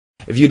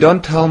If you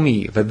don't tell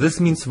me that this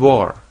means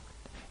war,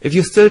 if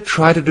you still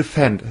try to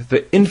defend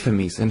the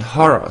infamies and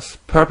horrors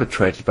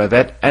perpetrated by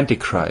that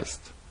Antichrist,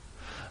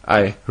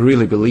 I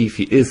really believe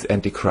he is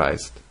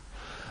Antichrist,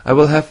 I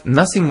will have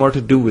nothing more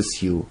to do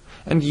with you,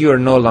 and you are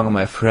no longer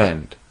my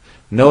friend,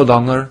 no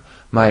longer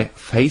my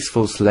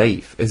faithful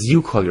slave, as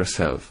you call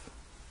yourself.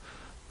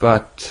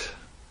 But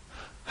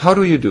how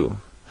do you do?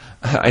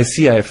 I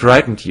see I have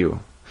frightened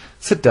you.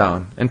 Sit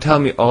down and tell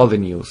me all the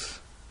news.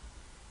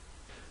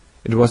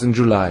 It was in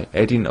July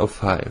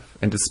 1805,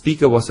 and the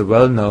speaker was the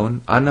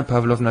well-known Anna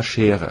Pavlovna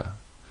Scherer,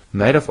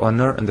 maid of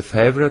honor and the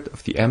favorite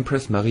of the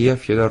Empress Maria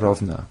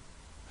Fyodorovna.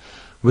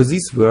 With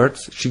these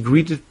words she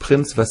greeted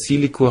Prince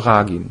Vasili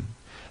Kuragin,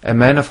 a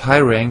man of high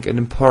rank and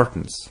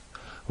importance,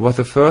 who was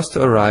the first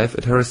to arrive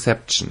at her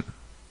reception.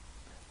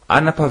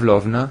 Anna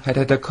Pavlovna had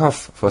had a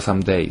cough for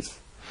some days.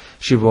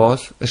 She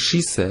was, as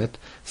she said,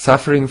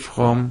 suffering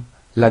from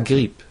la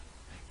grippe,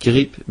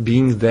 grippe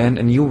being then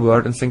a new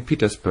word in St.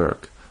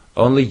 Petersburg,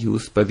 only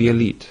used by the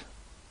elite.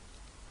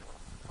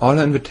 All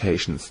her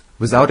invitations,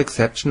 without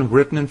exception, were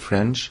written in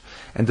French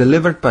and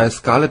delivered by a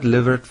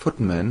scarlet-livered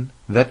footman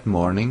that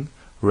morning,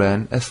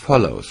 ran as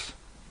follows: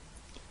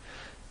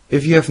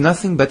 If you have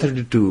nothing better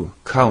to do,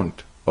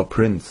 Count or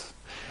Prince,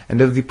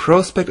 and if the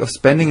prospect of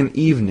spending an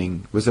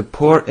evening with a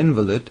poor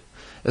invalid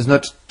is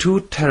not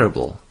too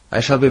terrible, I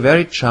shall be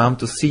very charmed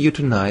to see you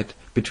tonight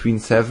between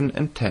 7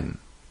 and 10.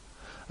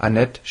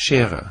 Annette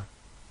Scherer.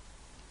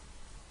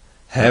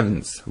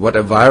 Heavens, what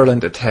a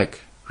virulent attack,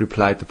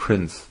 replied the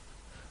prince,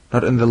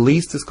 not in the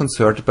least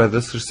disconcerted by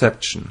this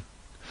reception.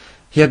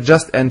 He had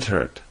just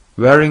entered,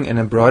 wearing an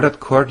embroidered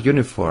court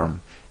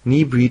uniform,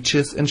 knee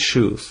breeches and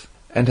shoes,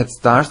 and had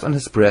stars on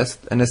his breast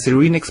and a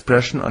serene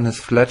expression on his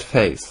flat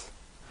face.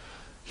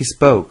 He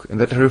spoke in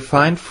that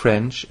refined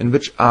French in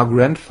which our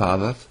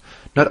grandfathers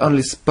not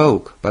only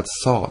spoke but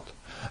thought,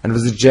 and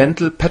with a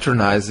gentle,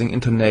 patronizing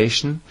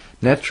intonation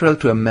natural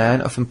to a man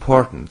of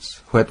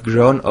importance who had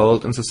grown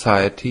old in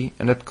society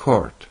and at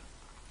court.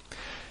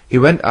 He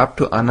went up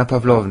to Anna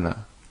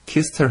Pavlovna,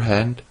 kissed her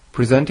hand,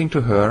 presenting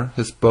to her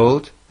his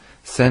bold,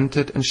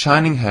 scented, and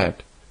shining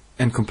head,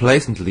 and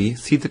complacently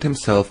seated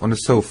himself on the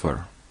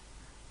sofa.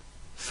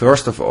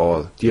 First of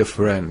all, dear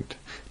friend,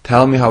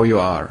 tell me how you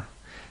are.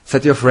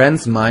 Set your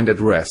friend's mind at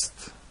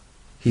rest,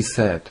 he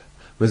said,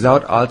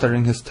 without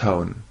altering his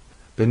tone,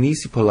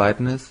 beneath the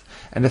politeness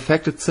and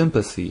affected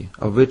sympathy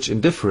of which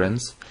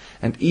indifference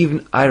and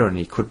even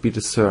irony could be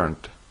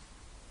discerned.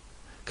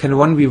 Can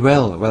one be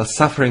well while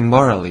suffering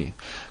morally?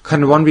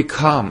 Can one be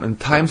calm in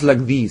times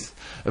like these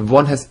if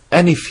one has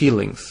any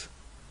feelings?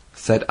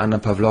 Said Anna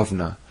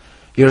Pavlovna.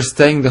 You are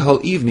staying the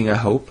whole evening, I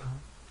hope?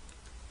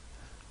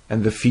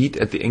 And the feat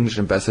at the English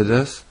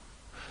ambassador's?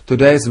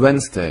 Today is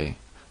Wednesday.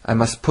 I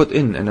must put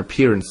in an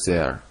appearance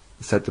there,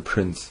 said the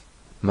prince.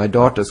 My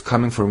daughter is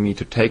coming for me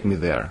to take me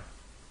there.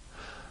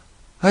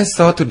 I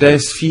thought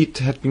today's fete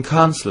had been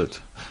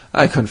cancelled.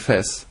 I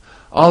confess,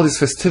 all these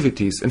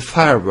festivities and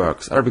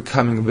fireworks are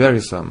becoming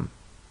wearisome.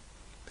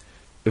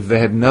 If they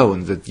had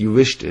known that you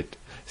wished it,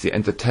 the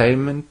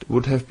entertainment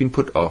would have been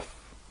put off,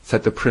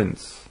 said the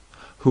prince,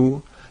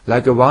 who,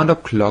 like a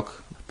wound-up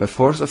clock, by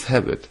force of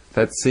habit,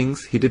 said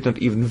things he did not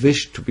even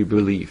wish to be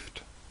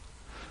believed.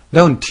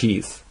 Don't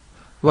tease.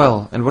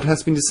 Well, and what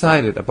has been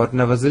decided about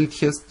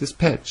Novosiltska's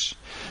dispatch?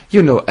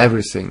 You know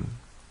everything.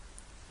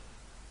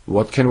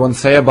 What can one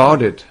say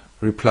about it?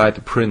 Replied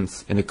the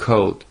prince in a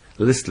cold,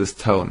 listless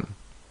tone.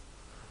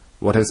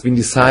 What has been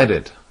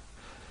decided?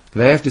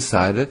 They have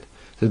decided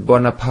that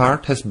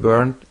Bonaparte has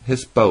burned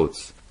his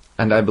boats,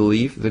 and I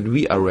believe that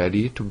we are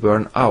ready to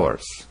burn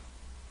ours.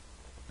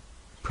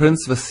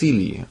 Prince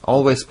Vasili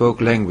always spoke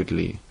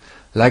languidly,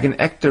 like an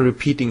actor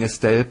repeating a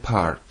stale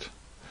part.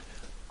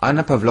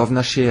 Anna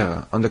Pavlovna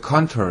Scherer, on the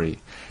contrary,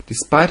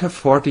 despite her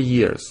 40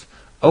 years,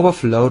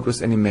 overflowed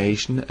with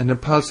animation and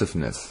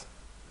impulsiveness.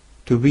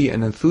 To be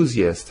an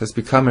enthusiast has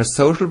become her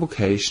social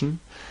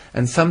vocation,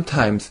 and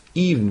sometimes,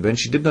 even when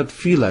she did not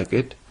feel like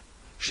it,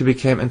 she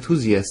became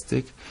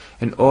enthusiastic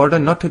in order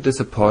not to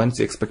disappoint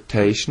the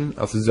expectation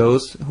of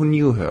those who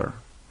knew her.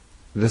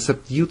 The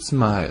subdued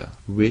smile,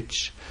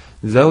 which,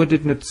 though it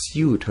did not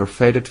suit her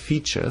faded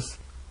features,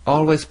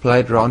 always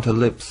played round her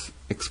lips,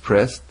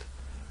 expressed,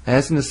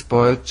 as in a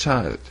spoiled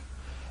child,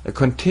 a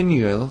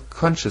continual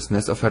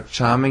consciousness of her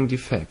charming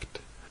defect,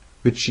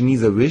 which she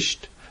neither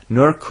wished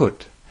nor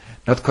could,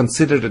 not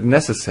considered it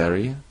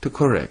necessary, to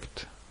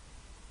correct.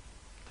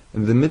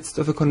 In the midst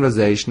of a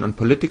conversation on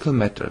political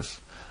matters,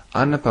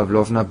 Anna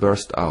Pavlovna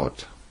burst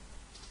out.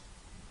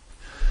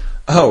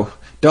 "Oh,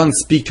 don't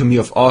speak to me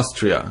of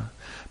Austria.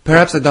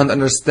 Perhaps I don't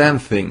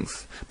understand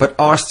things, but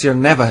Austria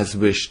never has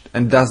wished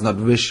and does not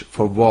wish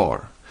for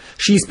war.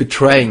 She is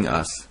betraying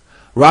us.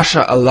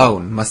 Russia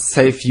alone must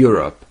save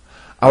Europe.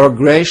 Our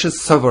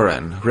gracious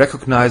sovereign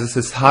recognizes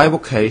his high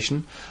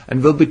vocation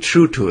and will be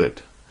true to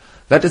it.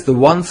 That is the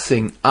one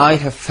thing I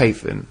have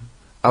faith in.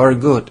 Our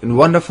good and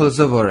wonderful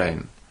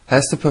sovereign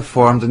has to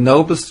perform the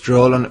noblest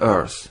role on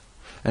earth,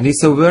 and he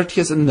is so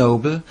virtuous and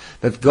noble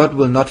that God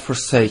will not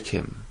forsake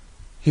him.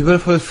 He will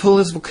fulfill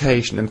his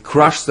vocation and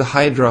crush the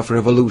hydra of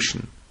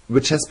revolution,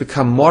 which has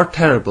become more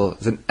terrible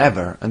than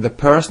ever in the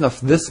person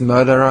of this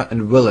murderer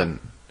and villain.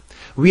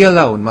 We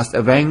alone must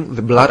avenge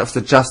the blood of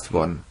the just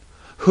one.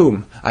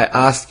 Whom, I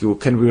ask you,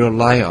 can we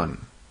rely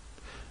on?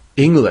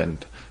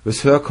 England,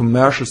 with her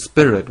commercial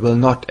spirit, will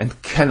not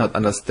and cannot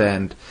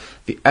understand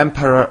the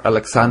Emperor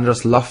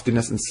Alexander's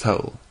loftiness and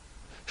soul.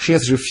 She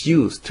has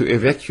refused to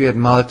evacuate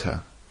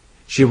Malta.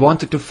 She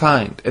wanted to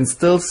find, and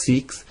still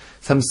seeks,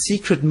 some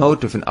secret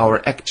motive in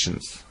our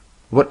actions.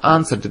 What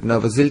answer did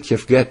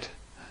Novosiltiev get?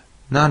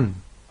 None.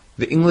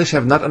 The English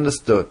have not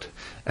understood,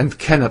 and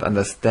cannot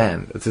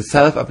understand, the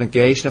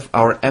self-abnegation of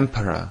our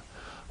Emperor,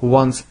 who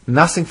wants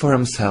nothing for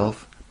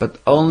himself, but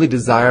only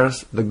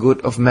desires the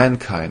good of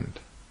mankind.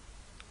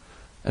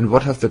 And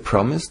what have they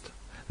promised?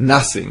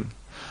 Nothing.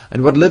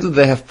 And what little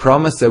they have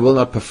promised they will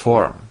not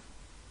perform.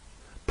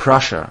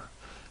 Prussia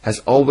has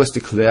always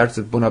declared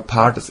that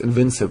Bonaparte is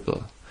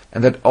invincible,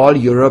 and that all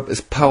Europe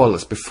is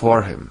powerless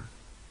before him.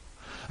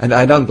 And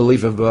I don't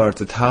believe a word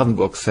that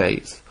Hardenburg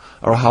says,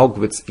 or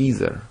Haugwitz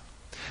either.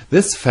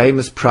 This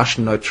famous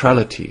Prussian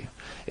neutrality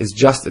is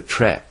just a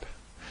trap.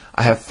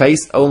 I have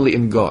faith only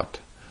in God,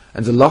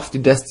 and the lofty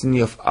destiny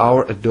of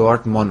our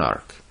adored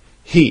monarch.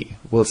 He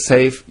will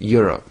save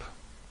Europe.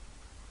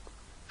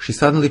 She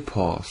suddenly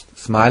paused,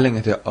 smiling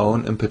at her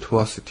own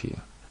impetuosity.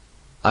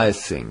 I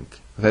think,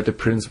 said the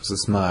prince with a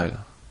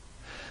smile,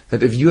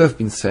 that if you had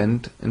been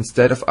sent,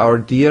 instead of our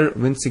dear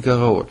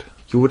Wintzingerode,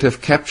 you would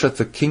have captured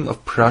the King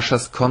of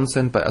Prussia's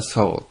consent by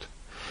assault.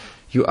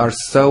 You are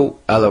so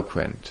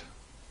eloquent.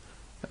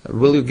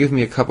 Will you give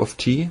me a cup of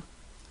tea?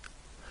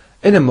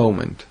 In a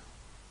moment.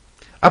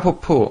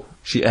 Apropos,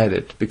 she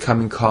added,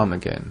 becoming calm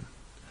again,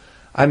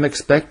 I am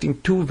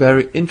expecting two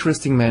very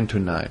interesting men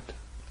tonight.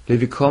 Le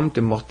Vicomte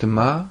de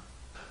Mortemart,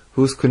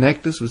 who is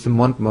connected with the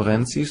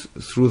Montmorencys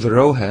through the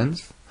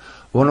Rohans,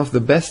 one of the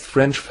best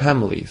French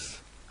families.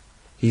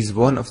 He is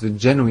one of the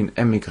genuine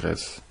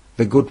émigrés,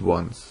 the good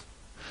ones.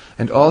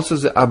 And also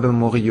the Abbé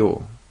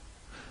Mouriot.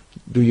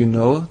 Do you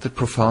know that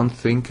profound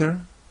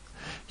thinker?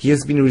 He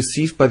has been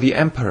received by the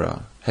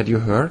Emperor. Had you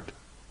heard?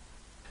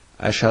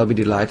 I shall be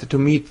delighted to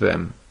meet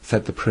them,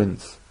 said the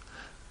prince.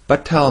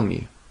 But tell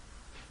me,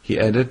 he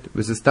added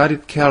with a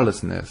studied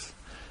carelessness,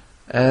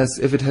 as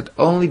if it had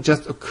only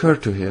just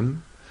occurred to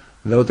him,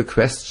 though the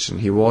question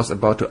he was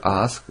about to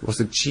ask was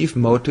the chief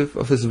motive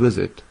of his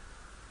visit.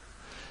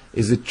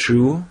 Is it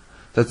true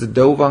that the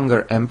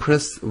Dowager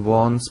Empress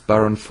wants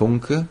Baron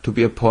Funke to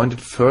be appointed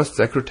first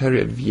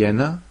secretary at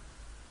Vienna?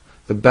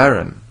 The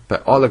Baron, by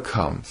all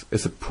accounts,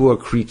 is a poor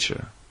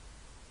creature.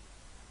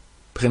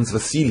 Prince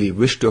Vasili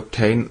wished to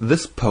obtain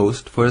this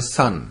post for his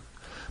son,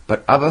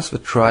 but others were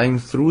trying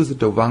through the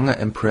Dowager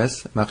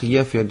Empress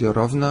Maria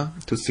Feodorovna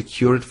to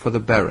secure it for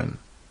the Baron.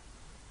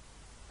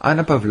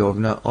 Anna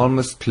Pavlovna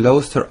almost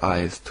closed her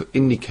eyes to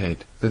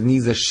indicate that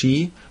neither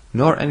she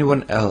nor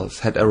anyone else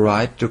had a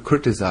right to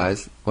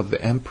criticize what the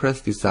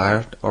Empress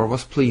desired or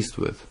was pleased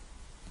with.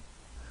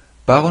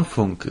 Baron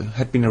Funke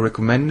had been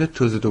recommended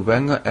to the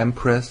Dowager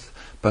Empress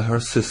by her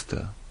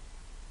sister,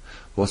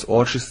 was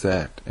all she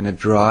said in a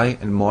dry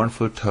and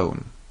mournful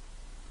tone.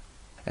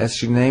 As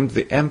she named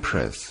the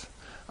Empress,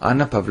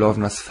 Anna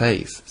Pavlovna's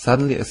face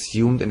suddenly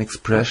assumed an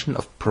expression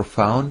of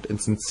profound and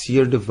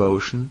sincere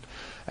devotion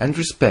and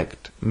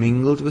respect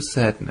mingled with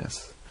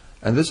sadness,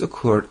 and this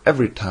occurred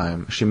every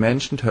time she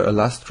mentioned her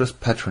illustrious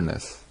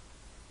patroness.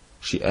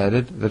 She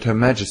added that Her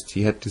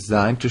Majesty had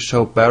designed to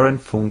show Baron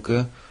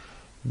Funke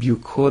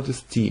beaucoup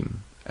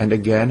d'estime, and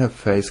again her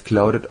face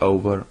clouded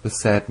over with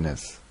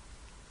sadness.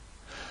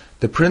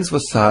 The prince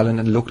was silent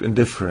and looked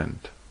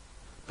indifferent,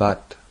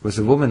 but with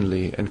a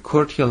womanly and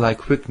courtier-like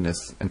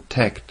quickness and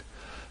tact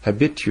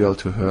habitual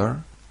to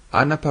her,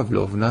 Anna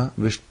Pavlovna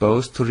wished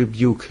both to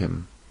rebuke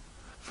him.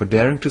 For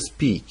daring to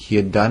speak he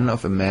had done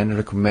of a man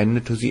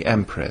recommended to the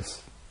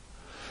Empress,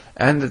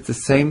 and at the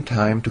same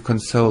time to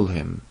console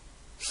him.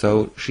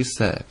 So she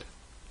said,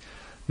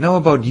 Now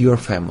about your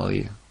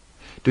family.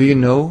 Do you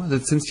know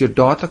that since your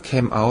daughter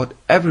came out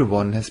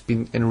everyone has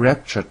been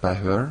enraptured by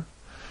her?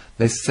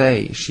 They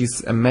say she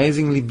is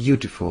amazingly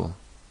beautiful.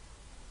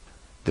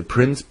 The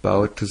prince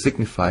bowed to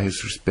signify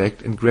his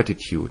respect and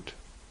gratitude.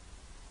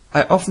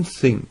 I often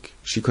think,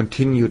 she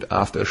continued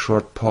after a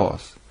short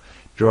pause,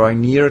 drawing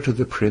nearer to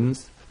the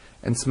prince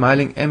and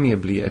smiling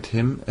amiably at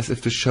him as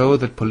if to show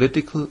that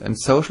political and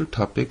social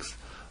topics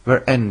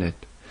were ended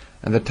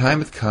and the time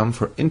had come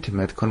for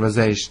intimate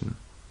conversation.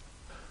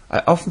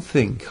 I often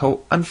think how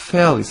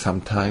unfairly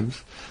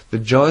sometimes the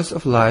joys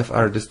of life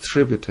are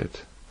distributed.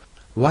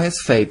 Why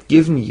has fate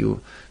given you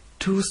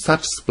two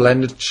such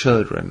splendid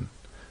children?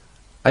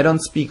 I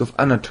don't speak of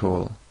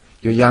Anatole,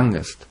 your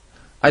youngest.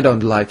 I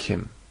don't like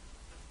him,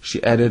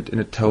 she added in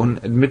a tone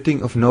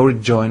admitting of no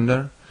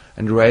rejoinder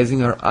and raising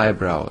her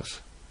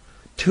eyebrows.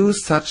 Two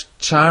such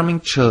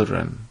charming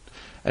children,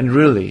 and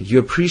really you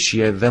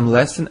appreciate them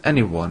less than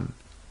anyone,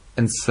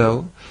 and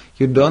so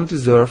you don't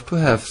deserve to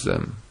have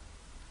them.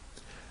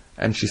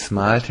 And she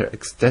smiled her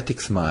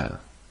ecstatic smile.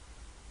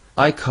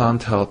 I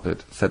can't help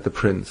it, said the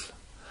prince.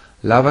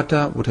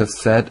 Lavater would have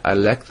said I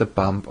lacked the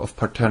bump of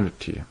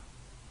paternity.